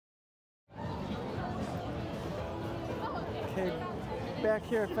Okay, back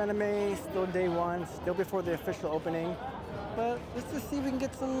here at Fanime, still day one, still before the official opening. But let's just see if we can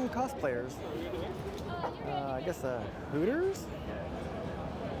get some cosplayers. I guess Hooters?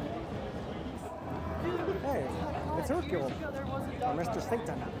 Hey, it's Hercule, or Mr.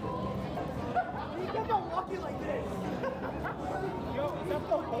 Satan. You kept on walking like this. Yo, is that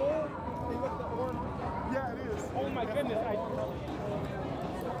the hole thing with the orange? Yeah, it is. Oh my goodness.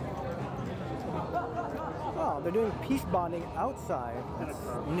 Oh, they're doing peace bonding outside. That's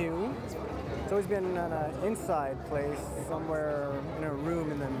new. It's always been an inside place, somewhere in a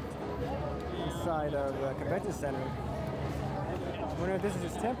room in the inside of the convention center. I wonder if this is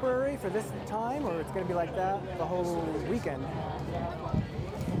just temporary for this time, or it's going to be like that the whole weekend.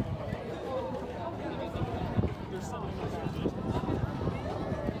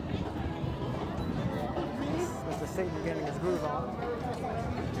 Mr. Satan getting his groove on.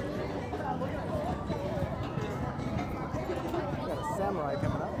 Got a samurai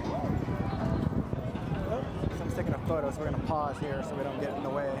coming up. Oh, someone's taking a photo, so we're going to pause here so we don't get in the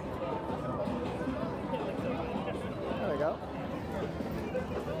way. There we go.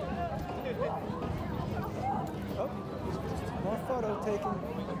 Oh, more photo taking.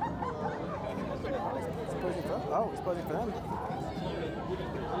 He's posing for them.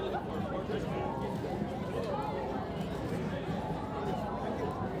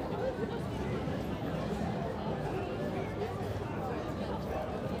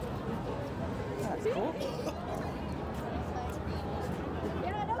 That's cool.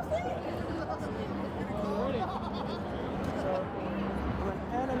 So, I'm an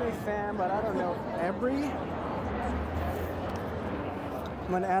anime fan, but I don't know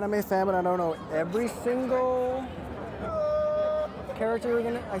every single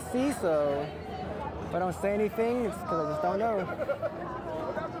character I see, so if I don't say anything, it's because I just don't know.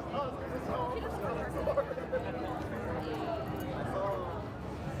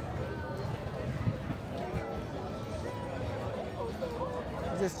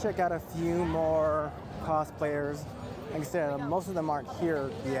 Just check out a few more cosplayers. Like I said, most of them aren't here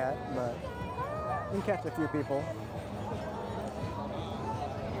yet, but you can catch a few people.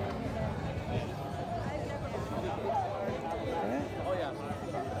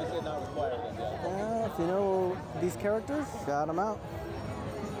 If you know these characters, shout them out.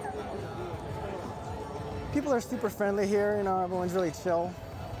 People are super friendly here, you know, everyone's really chill.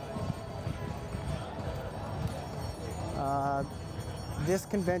 This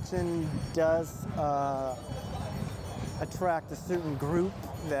convention does attract a certain group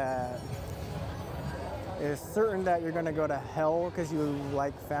that is certain that you're going to go to hell because you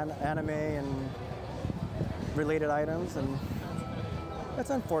like anime and related items, and that's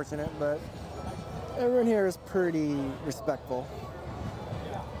unfortunate, but everyone here is pretty respectful.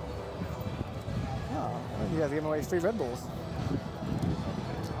 Oh, you guys are giving away free Red Bulls.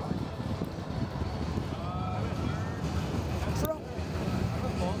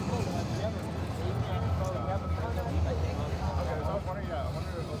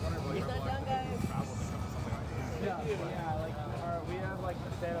 We have like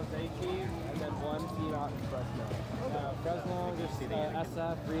the San Jose team and then one team out in Fresno. Fresno, just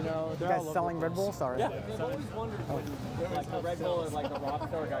SF, Reno. You guys selling Red Bull? Sorry. Yeah. I've always wondered when like the Red Bull and like the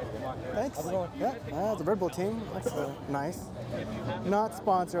Rockstar guys come out here. Thanks. Yeah, the Red Bull team. That's nice. Not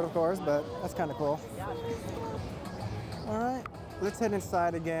sponsored, of course, but that's kind of cool. All right, let's head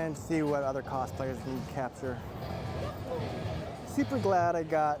inside again, see what other cosplayers we can capture. Super glad I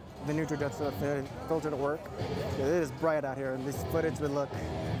got the NutriDust filter to work. It is bright out here, and this footage would look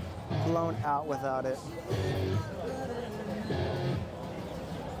blown out without it.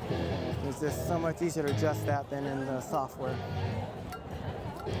 It's just so much easier to adjust that than in the software.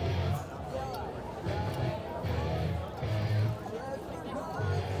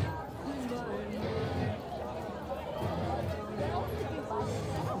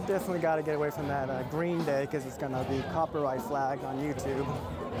 Definitely got to get away from that Green Day because it's going to be copyright flagged on YouTube.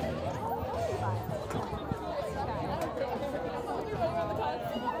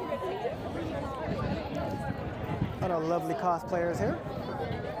 A lot of lovely cosplayers here.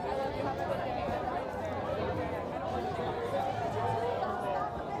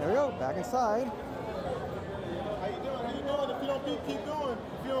 There we go, back inside. How you doing? How you doing? If you don't beat, keep going.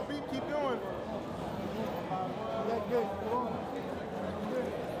 If you don't beat, keep going. Yeah, good. Come on.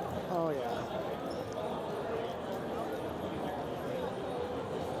 Oh yeah.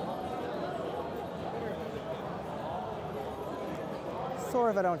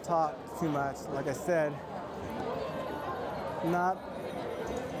 Sorry if I don't talk too much. Like I said, not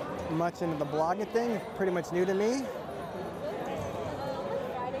much into the blogging thing. It's pretty much new to me.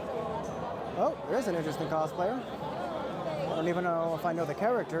 Oh, there's an interesting cosplayer. I don't even know if I know the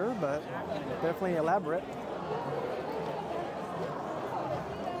character, but definitely elaborate.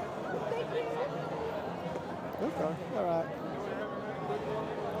 Okay, all right.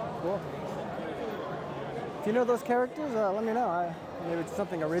 Cool. If you know those characters, let me know. Maybe it's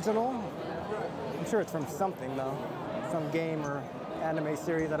something original. I'm sure it's from something, though. Some game or anime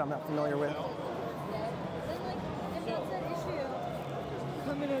series that I'm not familiar with.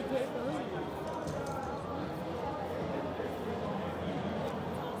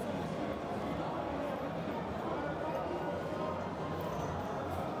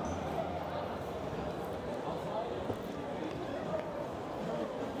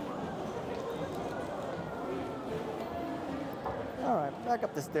 All right, back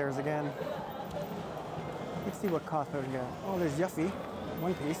up the stairs again. Let's see what cosplay we got. Oh, there's Yuffie,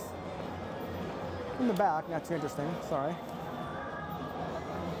 One Piece. In the back, not too interesting, sorry.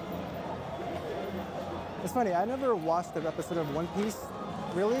 It's funny, I never watched the episode of One Piece,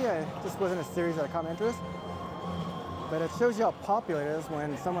 really. It just wasn't a series that caught my interest. But it shows you how popular it is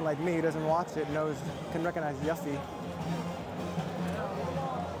when someone like me who doesn't watch it can recognize Yuffie.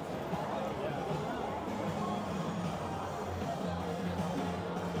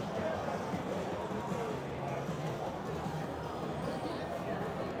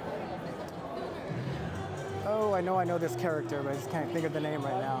 Oh, I know this character, but I just can't think of the name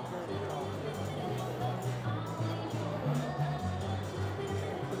right now.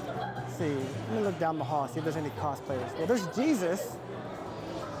 Let's see, let me look down the hall, see if there's any cosplayers. Well, there's Jesus.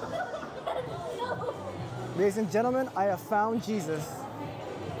 Ladies and gentlemen, I have found Jesus.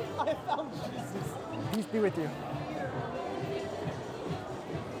 I found Jesus. Peace be with you.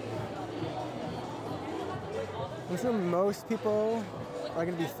 I'm sure most people are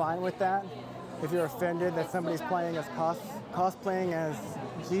going to be fine with that. If you're offended that somebody's playing as cosplaying as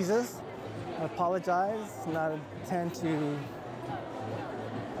Jesus, I apologize. Not intend to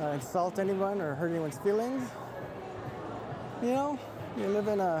insult anyone or hurt anyone's feelings. You know, you live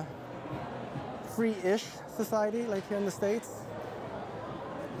in a free-ish society like here in the States.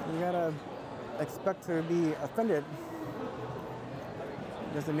 You gotta expect to be offended.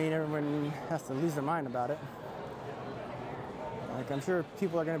 Doesn't mean everyone has to lose their mind about it. Like, I'm sure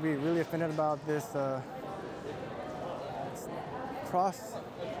people are going to be really offended about this cross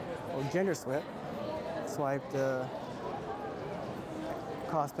or gender swiped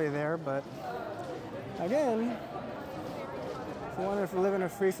cosplay there, but again, if you want to live in a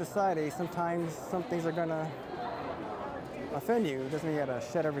free society, sometimes some things are going to offend you. It doesn't mean you got to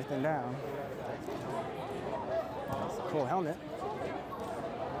shut everything down. It's a cool helmet.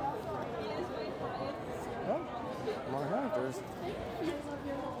 Oh, more characters.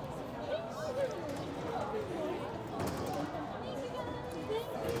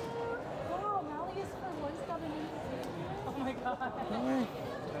 Oh my god. Really?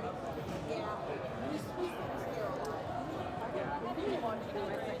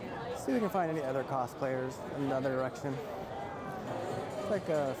 See if we can find any other cosplayers in the other direction. It's like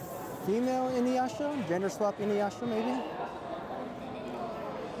a female Inuyasha, gender swap Inuyasha maybe?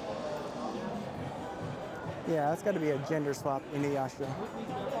 Yeah, that's got to be a gender swap Inuyasha.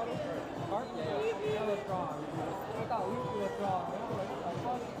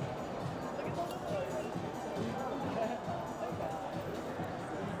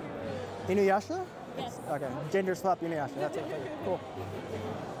 Inuyasha? Yes. Okay, gender swap Inuyasha, that's it. Cool.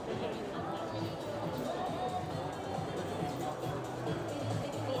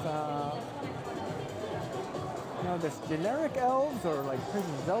 You know, this generic elves or like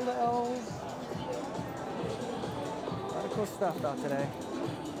Princess Zelda elves. A lot of cool stuff out today.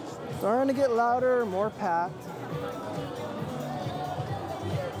 Starting to get louder, more packed.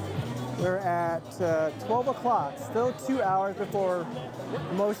 We're at 12 o'clock, still 2 hours before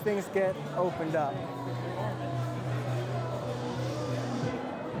most things get opened up.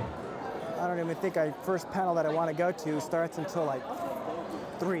 I don't even think our first panel that I want to go to starts until like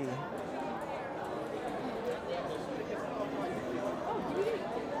 3.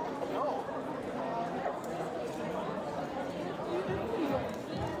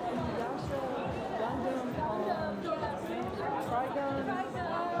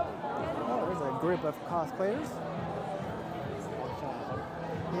 Oh, there's a group of cosplayers.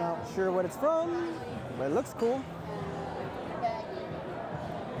 Not sure what it's from, but it looks cool.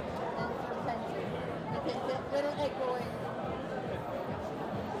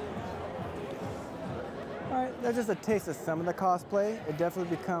 Alright, that's just a taste of some of the cosplay. It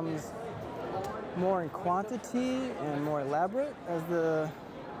definitely becomes more in quantity and more elaborate as the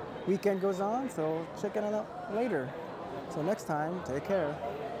weekend goes on, so check it out later. So next time, take care.